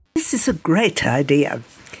This is a great idea.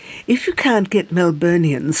 If you can't get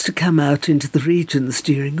Melburnians to come out into the regions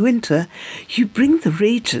during winter, you bring the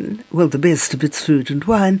region, well, the best of its food and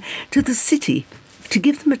wine, to the city to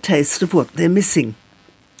give them a taste of what they're missing.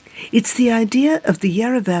 It's the idea of the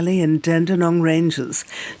Yarra Valley and Dandenong Ranges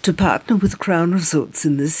to partner with Crown Resorts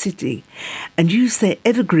in the city and use their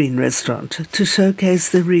evergreen restaurant to showcase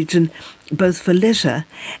the region both for leisure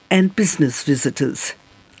and business visitors.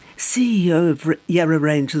 CEO of Yarra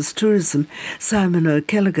Ranges Tourism, Simon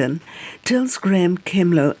O'Callaghan, tells Graeme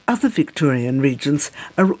Kemlo other Victorian regions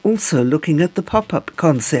are also looking at the pop-up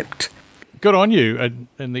concept. Good on you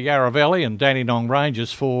in the Yarra Valley and Dandenong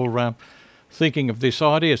Ranges for thinking of this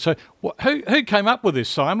idea. So who came up with this,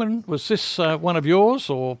 Simon? Was this one of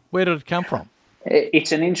yours, or where did it come from?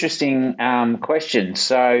 It's an interesting question.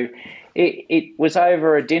 So it was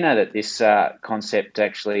over a dinner that this concept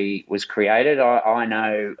actually was created. I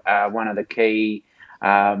know one of the key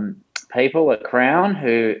people at Crown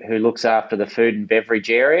who looks after the food and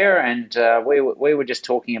beverage area, and we were just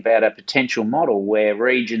talking about a potential model where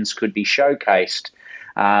regions could be showcased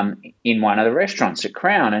in one of the restaurants at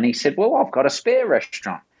Crown. And he said, well, I've got a spare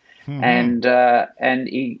restaurant. Mm-hmm. And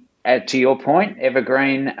he, to your point,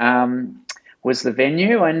 Evergreen was the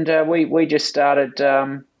venue, and we just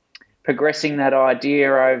started progressing that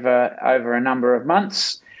idea over a number of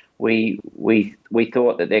months. We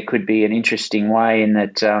thought that there could be an interesting way in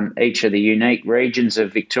that each of the unique regions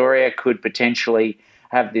of Victoria could potentially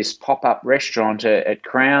have this pop-up restaurant at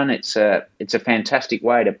Crown. It's a fantastic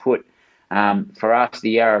way to put, for us, the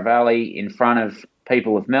Yarra Valley in front of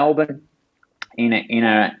people of Melbourne in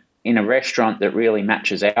a restaurant that really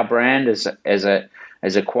matches our brand as a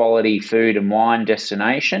quality food and wine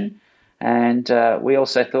destination. And we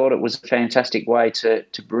also thought it was a fantastic way to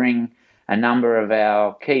bring a number of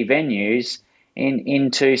our key venues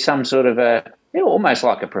into some sort of almost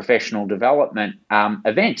like a professional development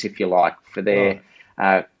event, if you like, for their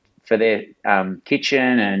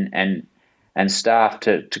kitchen and staff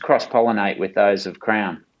to cross-pollinate with those of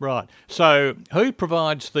Crown. Right. So who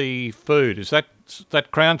provides the food? Is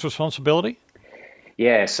that Crown's responsibility?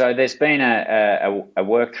 Yeah, so there's been a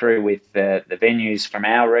work through with the venues from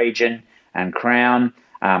our region and Crown.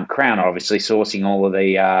 Crown are obviously sourcing all of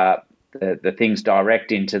the things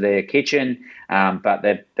direct into their kitchen, but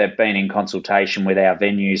they've been in consultation with our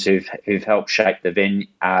venues who've helped shape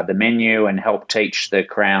the menu and help teach the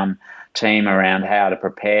Crown team around how to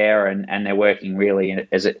prepare, and they're working really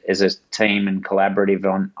as a team and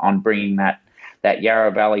collaborative on bringing that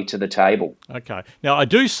Yarra Valley to the table. Okay. Now, I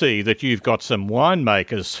do see that you've got some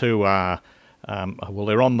winemakers who are,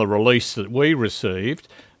 they're on the release that we received.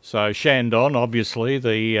 So Shandon, obviously,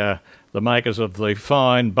 the makers of the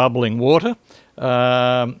fine bubbling water.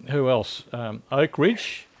 Who else? Oak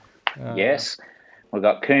Ridge. Yes. We've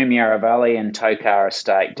got Coombe Yarra Valley and Tokar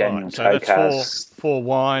Estate, Daniel right, so Tokar's. That's four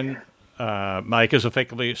wine makers,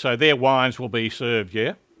 effectively. So their wines will be served,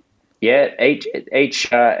 yeah? Yeah,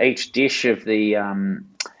 each dish of the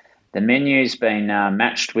menu's been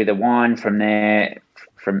matched with a wine from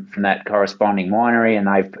that corresponding winery, and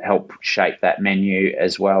they've helped shape that menu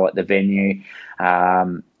as well at the venue.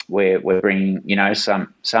 We're bringing,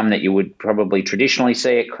 some that you would probably traditionally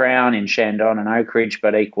see at Crown in Shandon and Oak Ridge,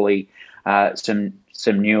 but equally some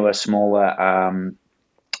newer, smaller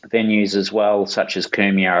venues as well, such as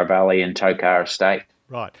Coombe Yarra Valley and Tokar Estate.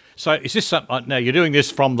 Right. So is this something? Now you're doing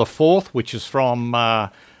this from the 4th, which is from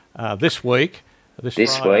this week.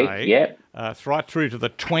 This Friday, week, yeah. Right through to the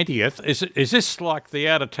 20th. Is this like the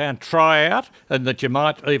out-of-town tryout, and that you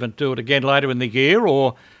might even do it again later in the year,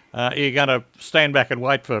 or are you going to stand back and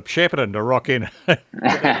wait for Shepparton to rock in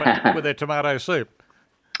with their tomato soup?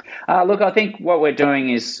 Look, I think what we're doing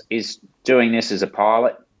is doing this as a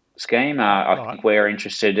pilot scheme. I think we're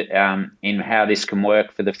interested in how this can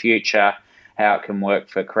work for the future, how it can work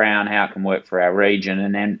for Crown, how it can work for our region,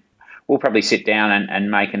 and then we'll probably sit down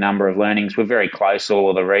and make a number of learnings. We're very close, all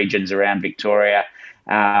of the regions around Victoria,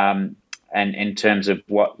 and in terms of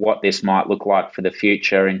what this might look like for the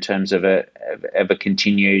future in terms of a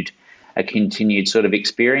continued sort of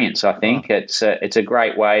experience. I think it's a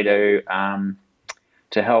great way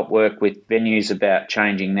to help work with venues about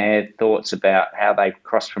changing their thoughts about how they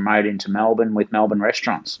cross-promote into Melbourne with Melbourne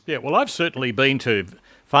restaurants. Yeah, well, I've certainly been to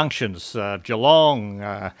functions, Geelong.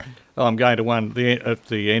 I'm going to one at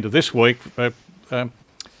the end of this week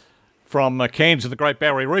from Cairns and the Great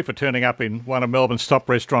Barrier Reef are turning up in one of Melbourne's top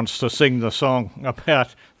restaurants to sing the song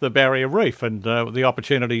about the Barrier Reef and the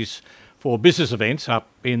opportunities for business events up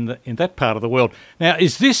in that part of the world. Now,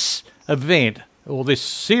 is this event, or this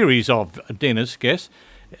series of dinners,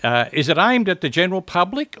 Is it aimed at the general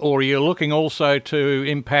public, or are you looking also to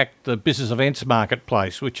impact the business events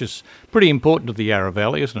marketplace, which is pretty important to the Yarra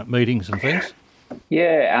Valley, isn't it? Meetings and things.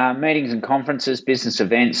 Yeah, meetings and conferences, business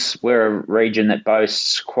events. We're a region that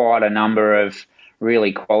boasts quite a number of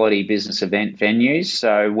really quality business event venues.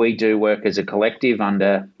 So we do work as a collective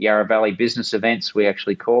under Yarra Valley Business Events, we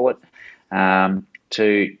actually call it,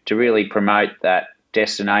 to really promote that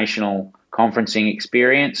destinational conferencing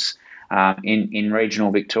experience. In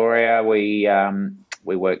regional Victoria, we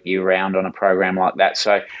work year round on a program like that.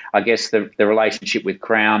 So I guess the relationship with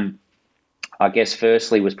Crown, I guess,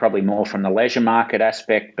 firstly was probably more from the leisure market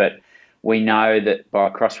aspect, but we know that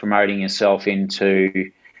by cross-promoting yourself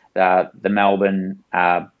into the Melbourne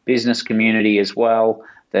business community as well,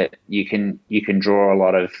 that you can draw a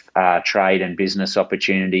lot of trade and business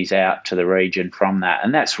opportunities out to the region from that.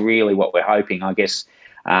 And that's really what we're hoping, I guess.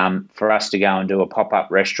 For us to go and do a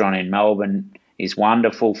pop-up restaurant in Melbourne is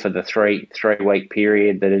wonderful for the three-week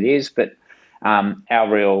period that it is, but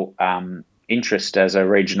our real interest as a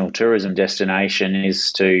regional tourism destination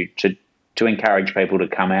is to encourage people to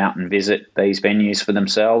come out and visit these venues for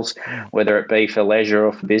themselves, whether it be for leisure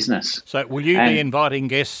or for business. So will you be inviting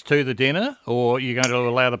guests to the dinner, or are you going to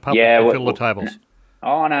allow the public to fill the tables?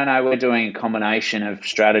 Oh, no, we're doing a combination of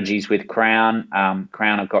strategies with Crown.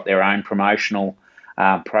 Crown have got their own promotional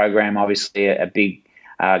program, obviously a big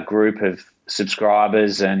group of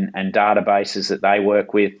subscribers and databases that they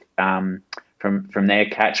work with from their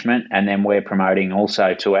catchment, and then we're promoting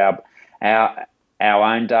also to our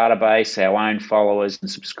own database, our own followers and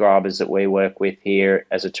subscribers that we work with here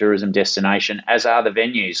as a tourism destination, as are the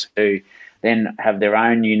venues who then have their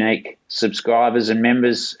own unique subscribers and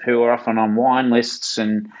members who are often on wine lists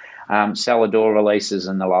and cellar door releases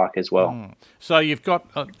and the like as well. So you've got,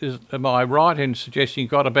 am I right in suggesting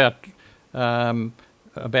you've got about 10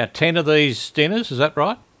 of these dinners, is that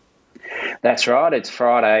right? That's right. It's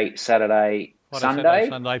Friday, Saturday, Sunday.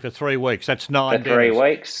 Sunday for 3 weeks. That's 9 for 3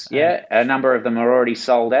 weeks. Yeah, a number of them are already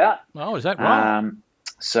sold out. Oh, is that right?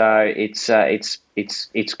 So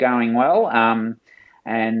it's going well,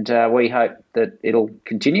 and we hope that it'll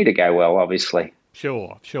continue to go well. Obviously.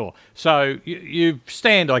 Sure. So you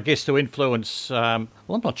stand, I guess, to influence. Well,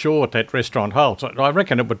 I'm not sure what that restaurant holds. I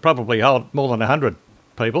reckon it would probably hold more than 100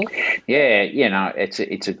 people. Yeah,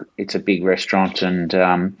 it's a big restaurant, and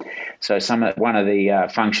so one of the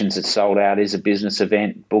functions that's sold out is a business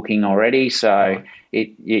event booking already. So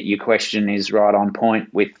your question is right on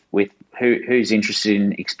point with who's interested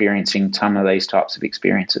in experiencing some of these types of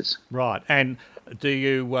experiences. Right, and do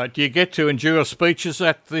you get to endure speeches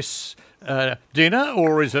at this dinner,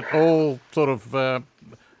 or is it all sort of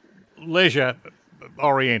leisure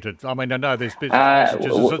oriented? I mean, I know there's business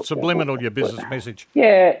messages. Is it subliminal, your business message?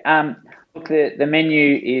 Yeah. Look, the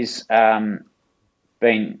menu is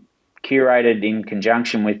been curated in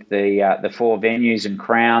conjunction with the 4 venues and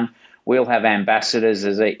Crown. We'll have ambassadors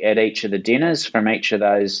at each of the dinners from each of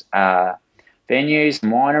those venues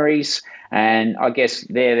and wineries, and I guess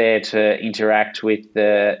they're there to interact with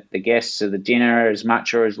the guests of the dinner as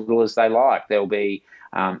much or as little as they like. There'll be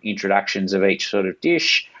introductions of each sort of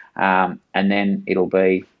dish, and then it'll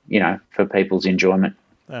be, for people's enjoyment.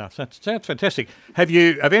 Oh, that sounds fantastic. Have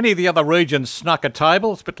any of the other regions snuck a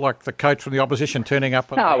table? It's a bit like the coach from the opposition turning up.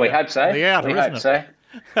 We hope so. The outer, we hope so.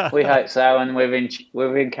 We hope so, and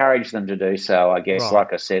we've encouraged them to do so. I guess, right.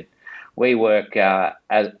 Like I said, we work at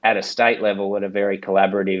a state level at a very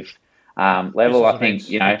collaborative level. Business I think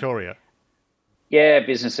Victoria. Yeah,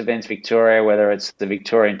 Business Events Victoria, whether it's the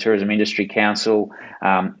Victorian Tourism Industry Council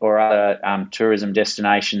or other tourism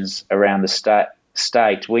destinations around the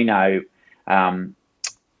state, we know.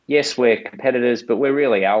 Yes, we're competitors, but we're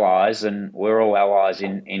really allies, and we're all allies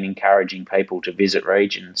in encouraging people to visit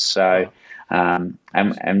regions. So,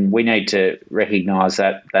 and we need to recognise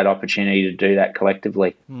that opportunity to do that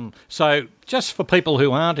collectively. So, just for people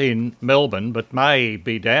who aren't in Melbourne but may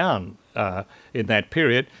be down in that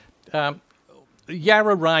period,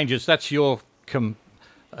 Yarra Ranges, that's your compact.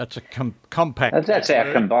 That's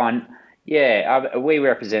our combined. Yeah, we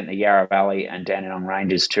represent the Yarra Valley and Dandenong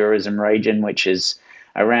Ranges tourism region, which is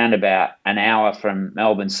around about an hour from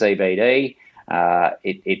Melbourne CBD.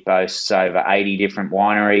 It boasts over 80 different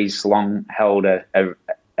wineries, long held a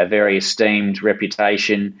very esteemed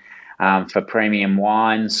reputation for premium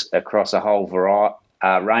wines across a whole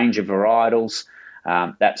range of varietals.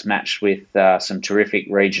 That's matched with some terrific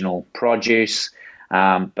regional produce.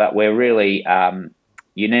 But we're really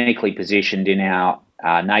uniquely positioned in our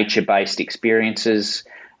nature-based experiences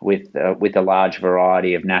with a large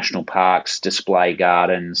variety of national parks, display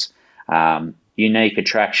gardens, unique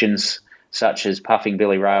attractions such as Puffing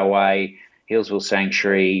Billy Railway, Hillsville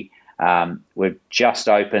Sanctuary. We've just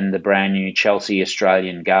opened the brand new Chelsea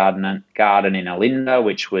Australian Garden in Olinda,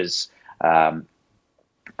 which was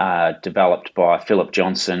developed by Philip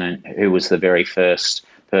Johnson, who was the very first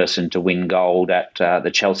person to win gold at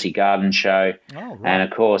the Chelsea Garden Show. Oh, right. And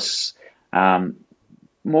of course,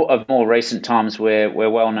 more recent times, we're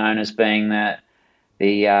well known as being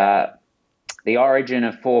the origin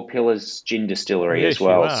of Four Pillars Gin Distillery as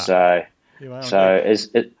well.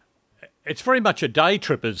 It's very much a day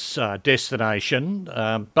tripper's destination,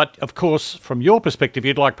 but of course, from your perspective,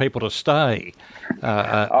 you'd like people to stay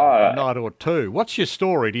a night or two. What's your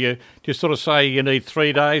story? Do you sort of say you need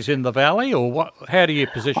 3 days in the valley, or what? How do you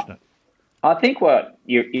position it? I think what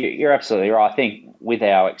you're absolutely right. I think with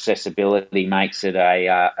our accessibility makes it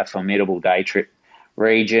a formidable day trip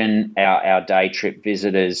region. Our day trip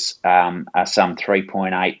visitors are some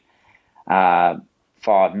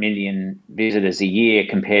 3.85 million visitors a year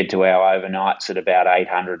compared to our overnights at about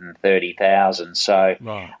 830,000. So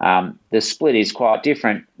right. The split is quite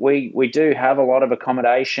different. We do have a lot of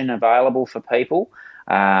accommodation available for people.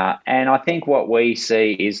 And I think what we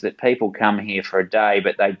see is that people come here for a day,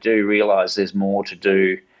 but they do realise there's more to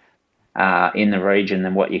do in the region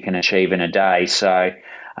than what you can achieve in a day. So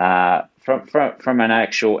from an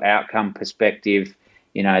actual outcome perspective,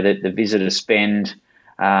 the visitor spend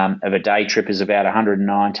of a day trip is about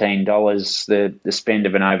 $119. The spend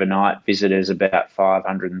of an overnight visit is about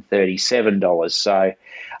 $537. So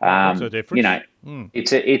that's a difference.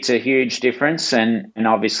 It's a huge difference, and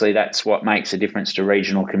obviously that's what makes a difference to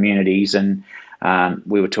regional communities. And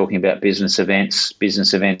we were talking about business events.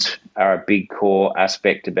 Business events are a big core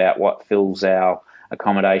aspect about what fills our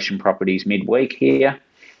accommodation properties midweek here,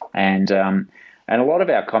 and a lot of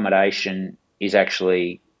our accommodation is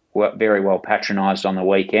actually very well patronised on the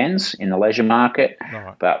weekends in the leisure market.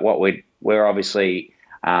 Right. But what we're obviously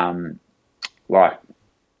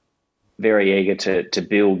very eager to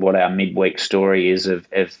build what our midweek story is of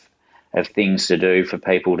things to do for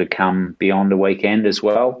people to come beyond a weekend as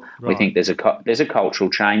well. Right. We think there's a cultural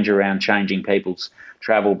change around changing people's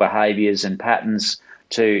travel behaviours and patterns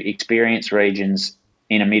to experience regions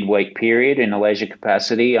in a midweek period in a leisure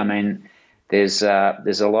capacity. I mean, there's a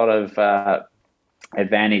lot of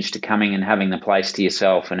advantage to coming and having the place to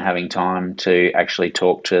yourself and having time to actually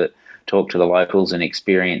talk to the locals and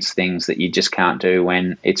experience things that you just can't do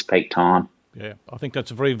when it's peak time. Yeah, I think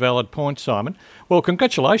that's a very valid point, Simon. Well,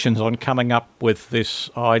 congratulations on coming up with this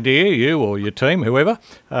idea, you or your team, whoever.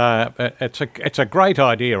 It's a great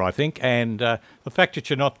idea, I think, and the fact that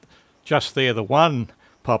you're not just there the one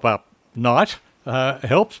pop-up night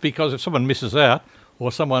helps, because if someone misses out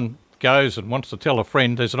or someone goes and wants to tell a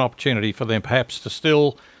friend, there's an opportunity for them perhaps to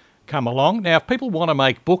still come along. Now, if people want to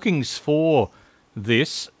make bookings for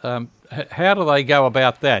this, how do they go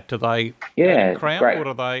about that? Do they go to Crown, great. Or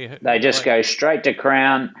do they... They just go straight to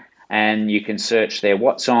Crown, and you can search their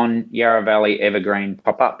What's On Yarra Valley Evergreen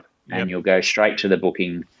pop-up, and you'll go straight to the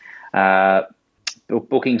booking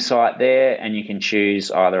site there, and you can choose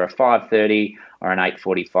either a 5:30 or an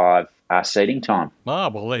 8:45 seating time.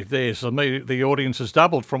 Well, there's the audience has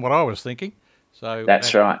doubled from what I was thinking. So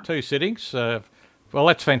that's right. 2 sittings. Well,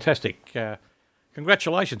 that's fantastic.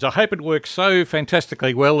 Congratulations. I hope it works so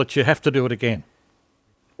fantastically well that you have to do it again.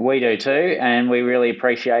 We do too, and we really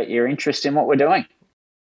appreciate your interest in what we're doing.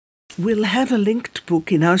 We'll have a linked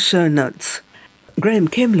book in our show notes. Graeme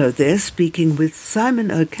Kemlo there, speaking with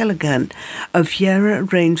Simon O'Callaghan of Yarra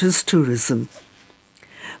Ranges Tourism.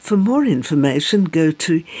 For more information, go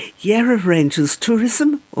to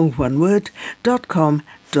yarrarangestourism, all one word,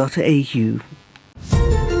 .com.au.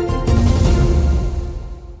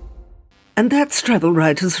 And that's Travel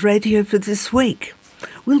Writers Radio for this week.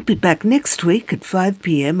 We'll be back next week at 5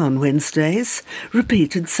 p.m. on Wednesdays,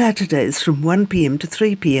 repeated Saturdays from 1 p.m. to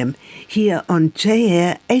 3 p.m. here on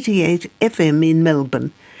JAIR 88 FM in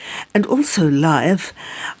Melbourne, and also live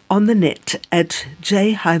on the net at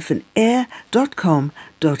j-air.com.au.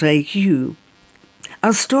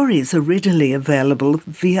 Our stories are readily available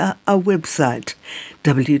via our website,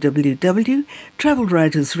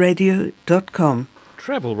 www.travelwritersradio.com.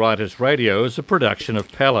 Travel Writers Radio is a production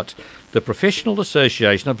of Pallet, the professional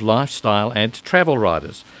association of lifestyle and travel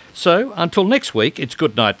writers. So, until next week, it's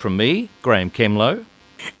good night from me, Graeme Kemlo.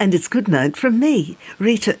 And it's good night from me,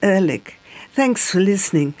 Rita Ehrlich. Thanks for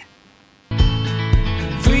listening.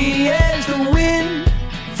 Free as the wind,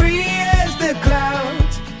 free as the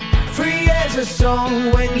clouds, free as a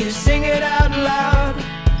song when you sing it out loud.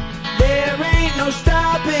 There ain't no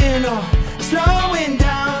stopping or slowing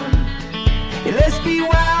down. Let's be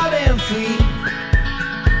wild and free.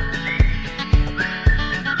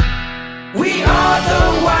 We are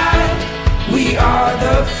the wild,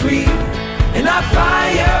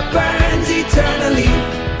 eternally.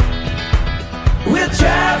 We'll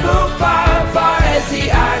travel far, far as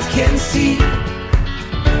the eyes can see.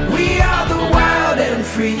 We are the wild and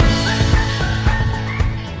free.